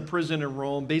 He's in a prison in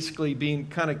Rome, basically being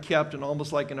kind of kept in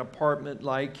almost like an apartment,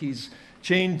 like he's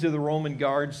chained to the Roman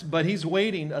guards, but he's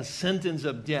waiting a sentence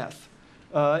of death.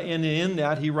 And in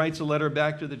that, he writes a letter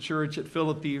back to the church at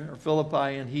Philippi,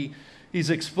 and he's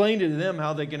explained to them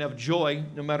how they can have joy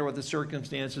no matter what the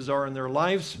circumstances are in their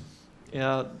lives,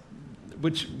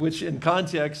 which in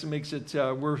context makes it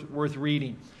worth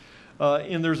reading.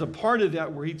 And there's a part of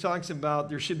that where he talks about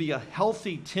there should be a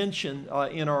healthy tension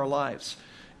in our lives.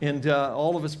 And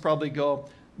all of us probably go,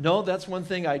 no, that's one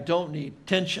thing I don't need,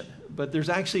 tension. But there's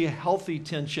actually a healthy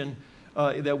tension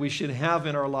that we should have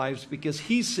in our lives, because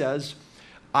he says,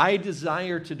 I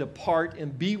desire to depart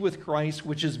and be with Christ,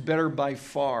 which is better by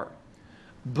far.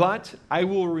 But I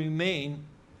will remain,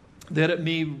 that it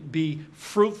may be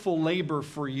fruitful labor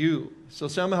for you. So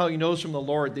somehow he knows from the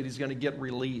Lord that he's going to get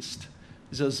released.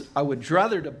 He says, I would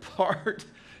rather depart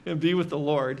and be with the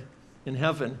Lord in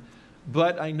heaven,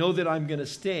 but I know that I'm going to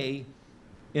stay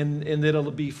and that it'll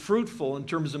be fruitful in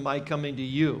terms of my coming to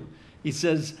you. He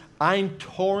says, I'm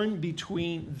torn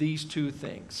between these two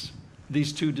things,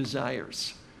 these two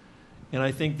desires. And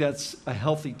I think that's a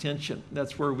healthy tension.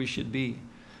 That's where we should be.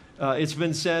 It's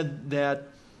been said that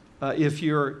if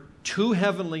you're too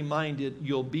heavenly minded,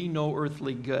 you'll be no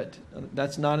earthly good.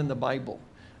 That's not in the Bible.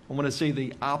 I want to say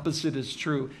the opposite is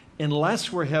true.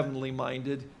 Unless we're heavenly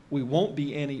minded, we won't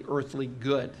be any earthly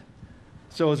good.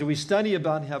 So as we study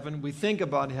about heaven, we think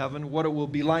about heaven, what it will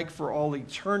be like for all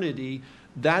eternity,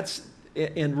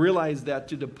 and realize that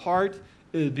to depart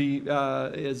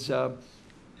is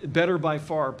better by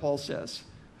far, Paul says.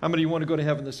 How many of you want to go to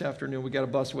heaven this afternoon? We got a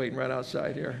bus waiting right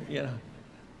outside here. Yeah.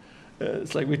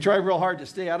 It's like we try real hard to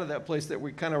stay out of that place that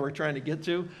we kind of were trying to get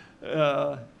to.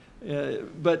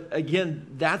 But again,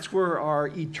 that's where our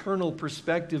eternal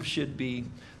perspective should be,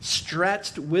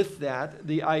 stretched with that,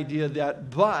 the idea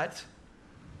that, but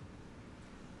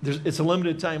it's a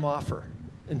limited time offer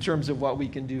in terms of what we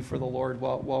can do for the Lord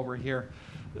while we're here.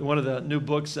 One of the new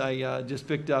books I just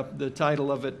picked up, the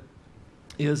title of it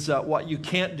is what you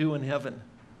can't do in heaven.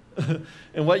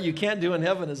 And what you can't do in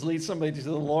heaven is lead somebody to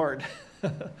the Lord.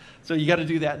 So you got to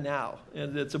do that now.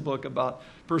 And it's a book about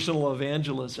personal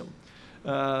evangelism.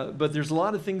 But there's a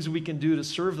lot of things we can do to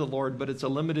serve the Lord, but it's a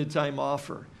limited time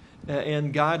offer.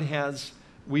 And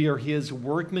we are his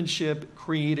workmanship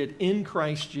created in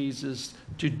Christ Jesus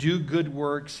to do good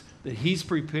works that he's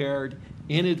prepared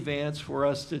in advance for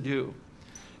us to do.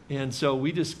 And so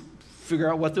we just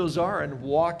figure out what those are and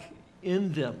walk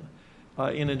in them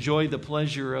and enjoy the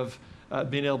pleasure of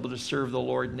being able to serve the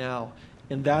Lord now.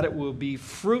 And that it will be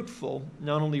fruitful,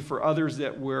 not only for others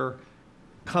that we're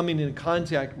coming in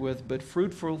contact with, but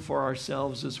fruitful for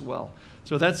ourselves as well.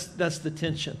 So that's the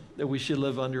tension that we should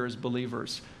live under as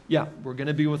believers. Yeah, we're going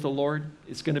to be with the Lord.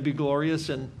 It's going to be glorious,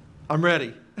 and I'm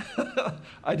ready.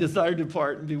 I desire to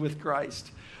depart and be with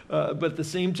Christ. But at the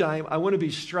same time, I want to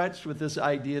be stretched with this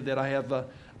idea that I have a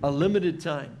limited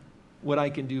time, what I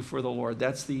can do for the Lord.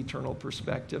 That's the eternal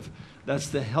perspective. That's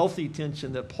the healthy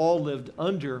tension that Paul lived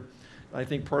under. I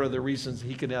think part of the reasons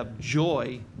he could have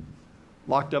joy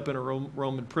locked up in a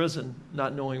Roman prison,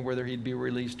 not knowing whether he'd be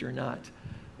released or not.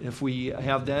 If we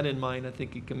have that in mind, I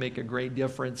think it can make a great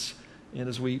difference. And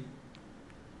as we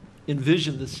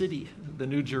envision the city, the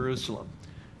New Jerusalem,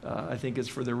 I think it's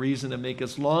for the reason to make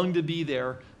us long to be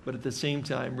there, but at the same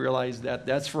time realize that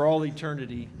that's for all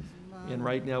eternity. And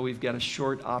right now we've got a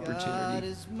short opportunity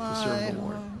to serve the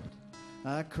Lord.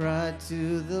 I cried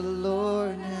to the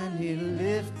Lord and he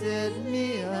lifted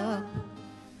me up.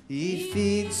 He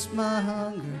feeds my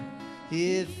hunger,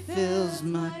 he fills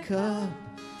my cup.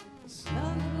 His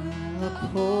love will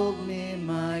uphold me,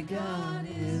 my God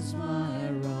is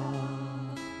my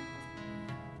rock.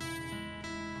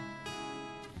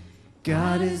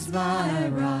 God is my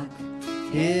rock,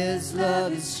 his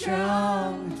love is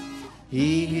strong.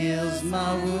 He heals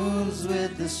my wounds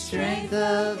with the strength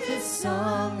of his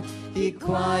song. He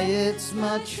quiets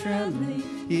my trembling,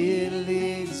 he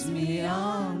leads me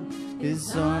on.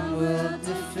 His arm will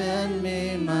defend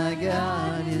me, my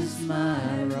God is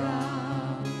my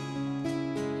rock.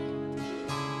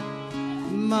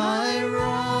 My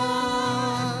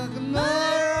rock,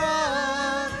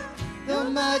 though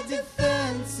my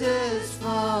defenses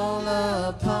fall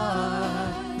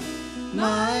apart.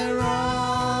 My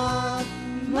rock,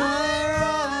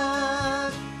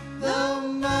 though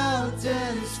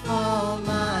mountains fall,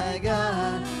 my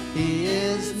God, he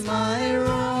is my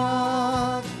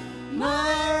rock.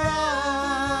 My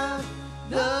rock.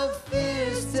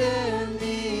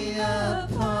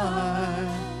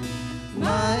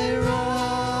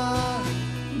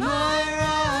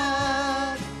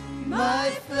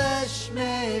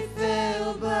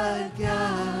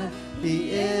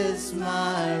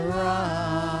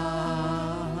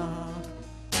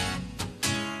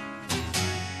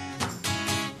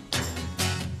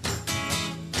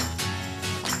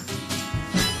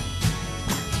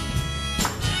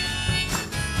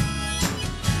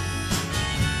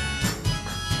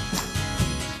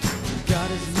 God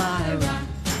is my rock,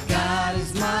 God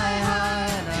is my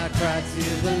heart. I cried to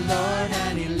the Lord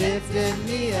and he lifted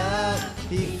me up.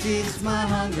 He feeds my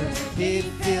hunger, he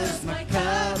fills my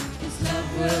cup. His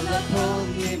love will uphold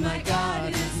me, my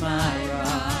God is my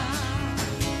rock.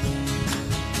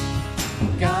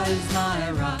 God is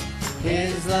my rock,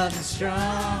 his love is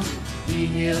strong. He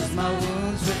heals my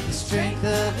wounds with the strength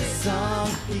of his song.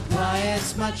 He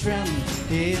quiets my trembling,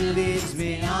 he leads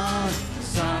me on. The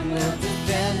song will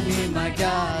defend me, my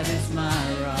God is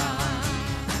my rock.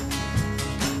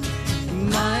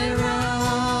 My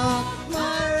rock,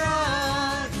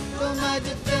 though my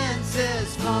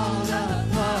defenses fall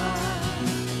apart.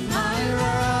 My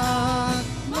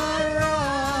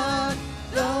rock,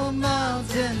 though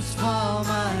mountains fall,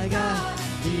 my God,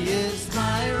 he is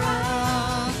my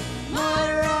rock.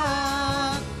 My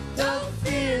rock, though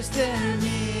fears tear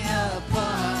me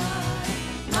apart.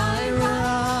 My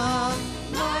rock,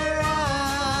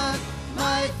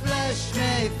 my flesh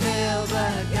may fail,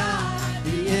 but God,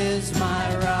 he is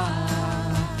my rock.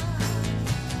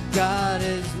 God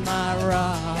is my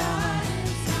rock.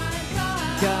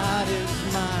 God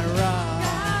is my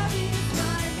rock.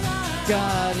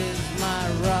 God is my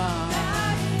rock.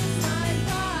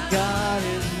 God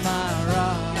is my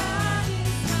rock.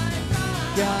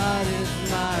 God is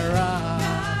my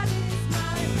rock.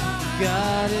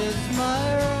 God is my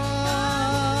rock.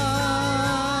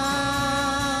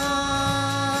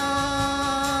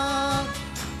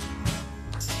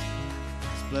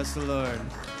 Bless the Lord.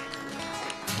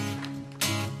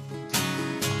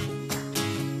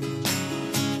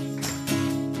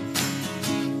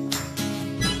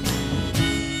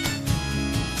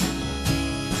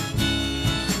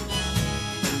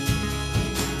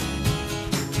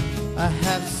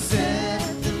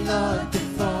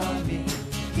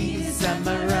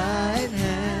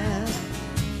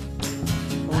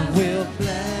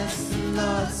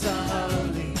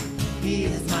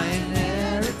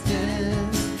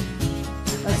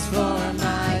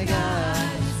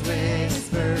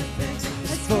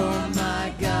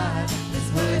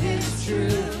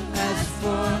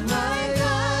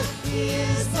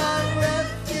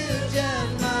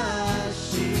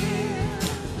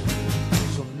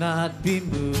 not be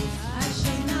moved. I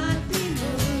shall not be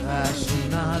moved. I shall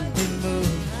not be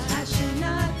moved. I shall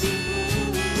not be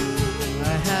moved.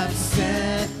 I have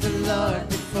set the Lord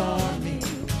before me.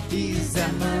 He's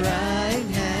at my right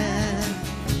hand.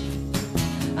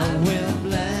 I will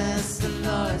bless the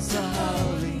Lord so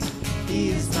holy.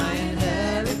 He is my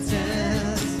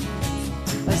inheritance.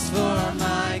 As for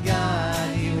my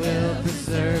God, He will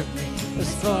preserve me.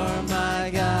 As for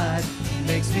my God, He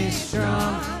makes me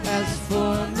strong. As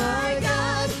for my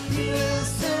God, He will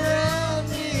surround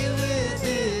me with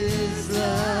His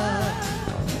love.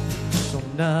 Shall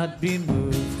not be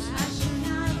moved. I shall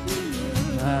not be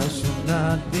moved. I shall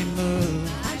not be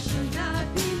moved. I shall not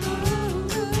be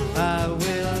moved. I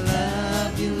will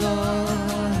love you,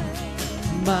 Lord,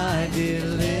 my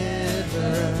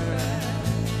deliverer.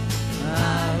 I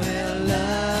will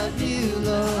love you,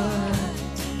 Lord,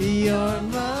 you're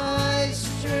my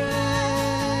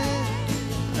strength.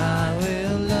 I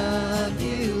will love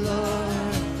you,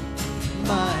 Lord,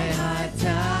 my high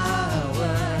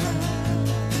tower.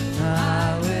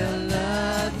 I will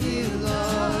love you,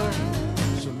 Lord,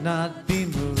 shall not be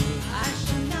moved. I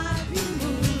shall not be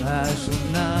moved. I shall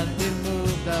not be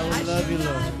moved. I will love you,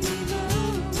 Lord.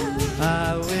 I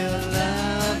will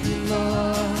love you,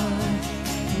 Lord,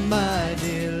 my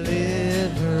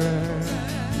deliverer.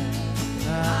 I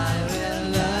will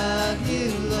love you,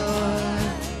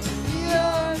 Lord,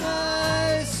 you're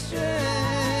my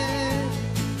strength.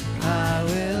 I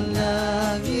will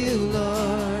love you,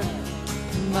 Lord,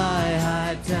 my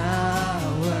high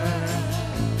tower.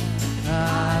 I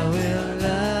will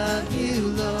love you,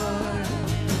 Lord,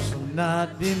 shall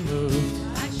not be moved.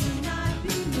 I shall not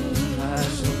be moved. I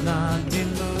shall not be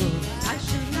moved. I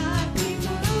shall not be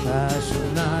moved. I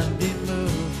shall not be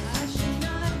moved. I shall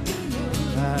not be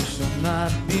moved. I shall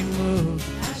not be moved.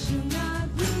 I shall not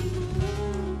be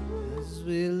moved. As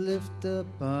we lift up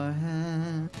our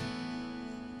hands.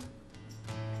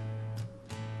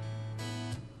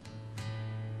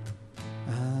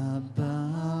 I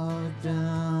bow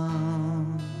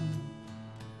down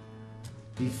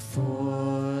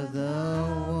before the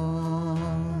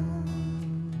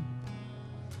one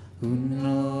who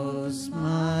knows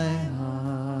my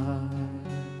heart,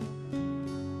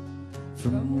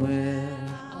 from where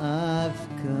I've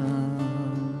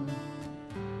come,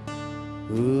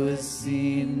 who has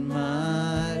seen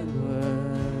my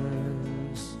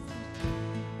worst,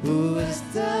 who has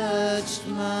touched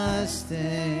my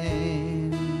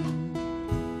stain,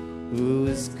 who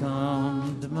has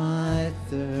calmed my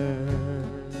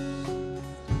thirst,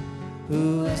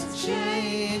 who has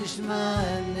changed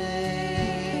my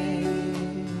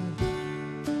name.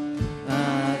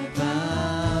 I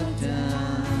bow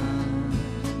down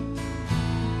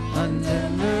under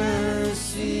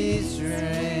mercy's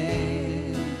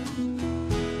reign,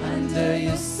 under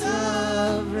your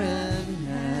sovereign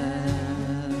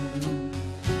hand,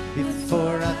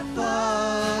 before I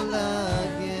fall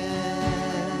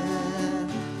again,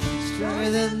 stronger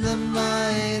than the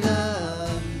might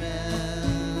of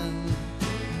man,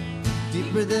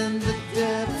 deeper than the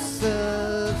depths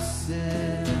of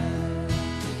sin.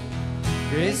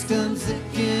 Grace comes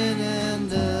again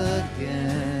and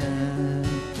again,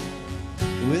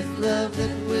 with love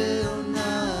that will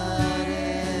not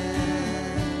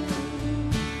end.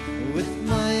 With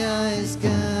my eyes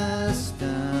cast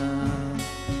down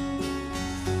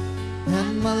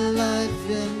and my life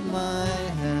in my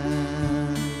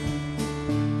hand,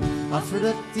 offered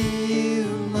up to you,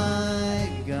 my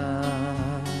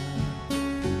God,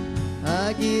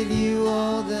 I give you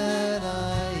all that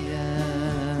I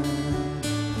am.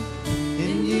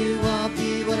 In you I'll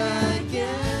be what I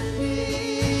can be.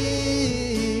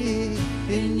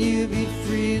 In you be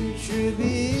free and true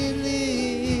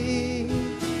believe.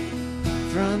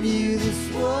 From you this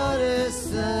water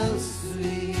so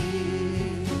sweet,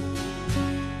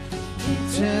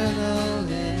 eternal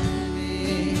in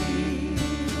me.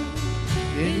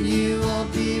 In you I'll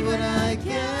be what I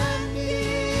can be.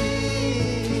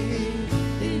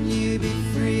 In you be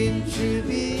free and true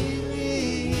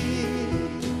believe.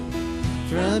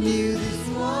 From you this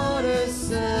water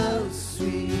so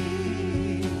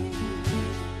sweet,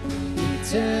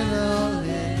 eternal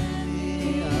in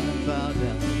me. I bow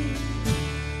down.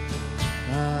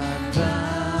 I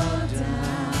bow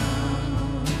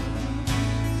down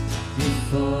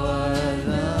before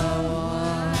the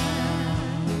one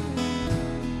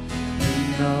who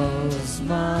knows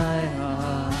my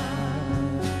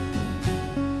heart,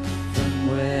 from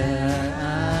where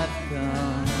I've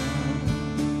come,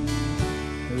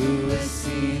 who has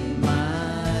seen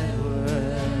my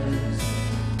worst,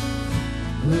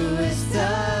 who has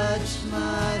touched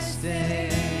my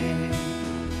stain,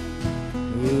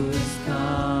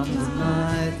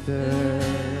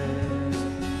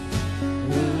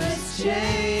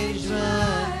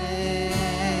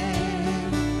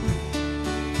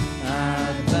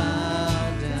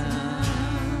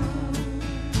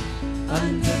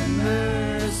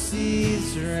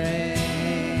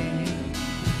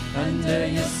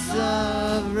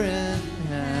 sovereign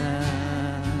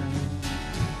hand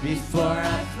before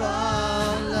I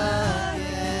fall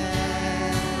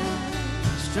again.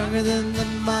 Stronger than the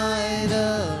might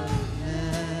of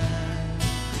man,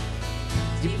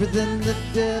 deeper than the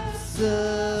depths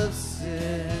of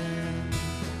sin.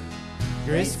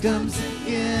 Grace comes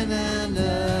again and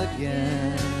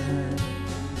again,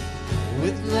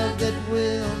 with love that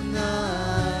will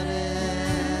not end.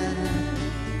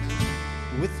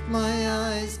 With my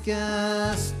eyes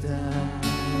cast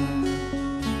down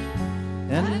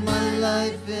and my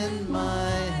life in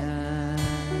my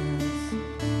hands,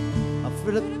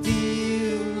 offered up to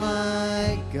you,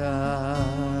 my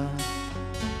God.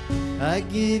 I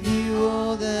give you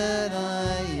all that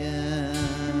I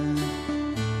am.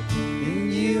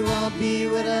 In you I'll be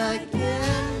what I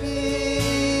can be.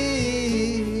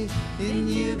 In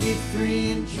you be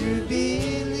free and true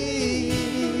believe.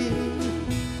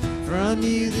 From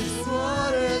you this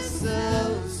water so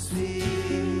sweet,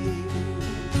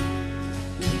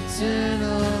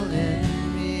 eternal in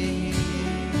me.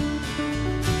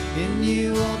 In you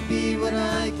I'll be what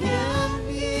I can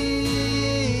be.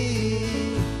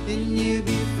 In you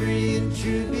be free and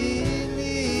true believe.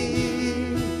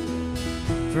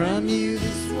 From you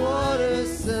this water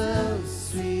so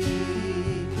sweet,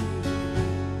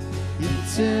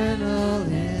 eternal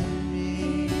in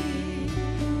me,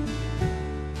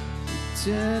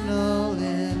 eternal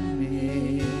in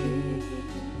me,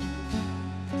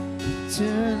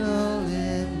 eternal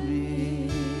in me,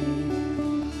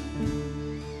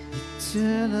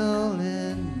 eternal in me.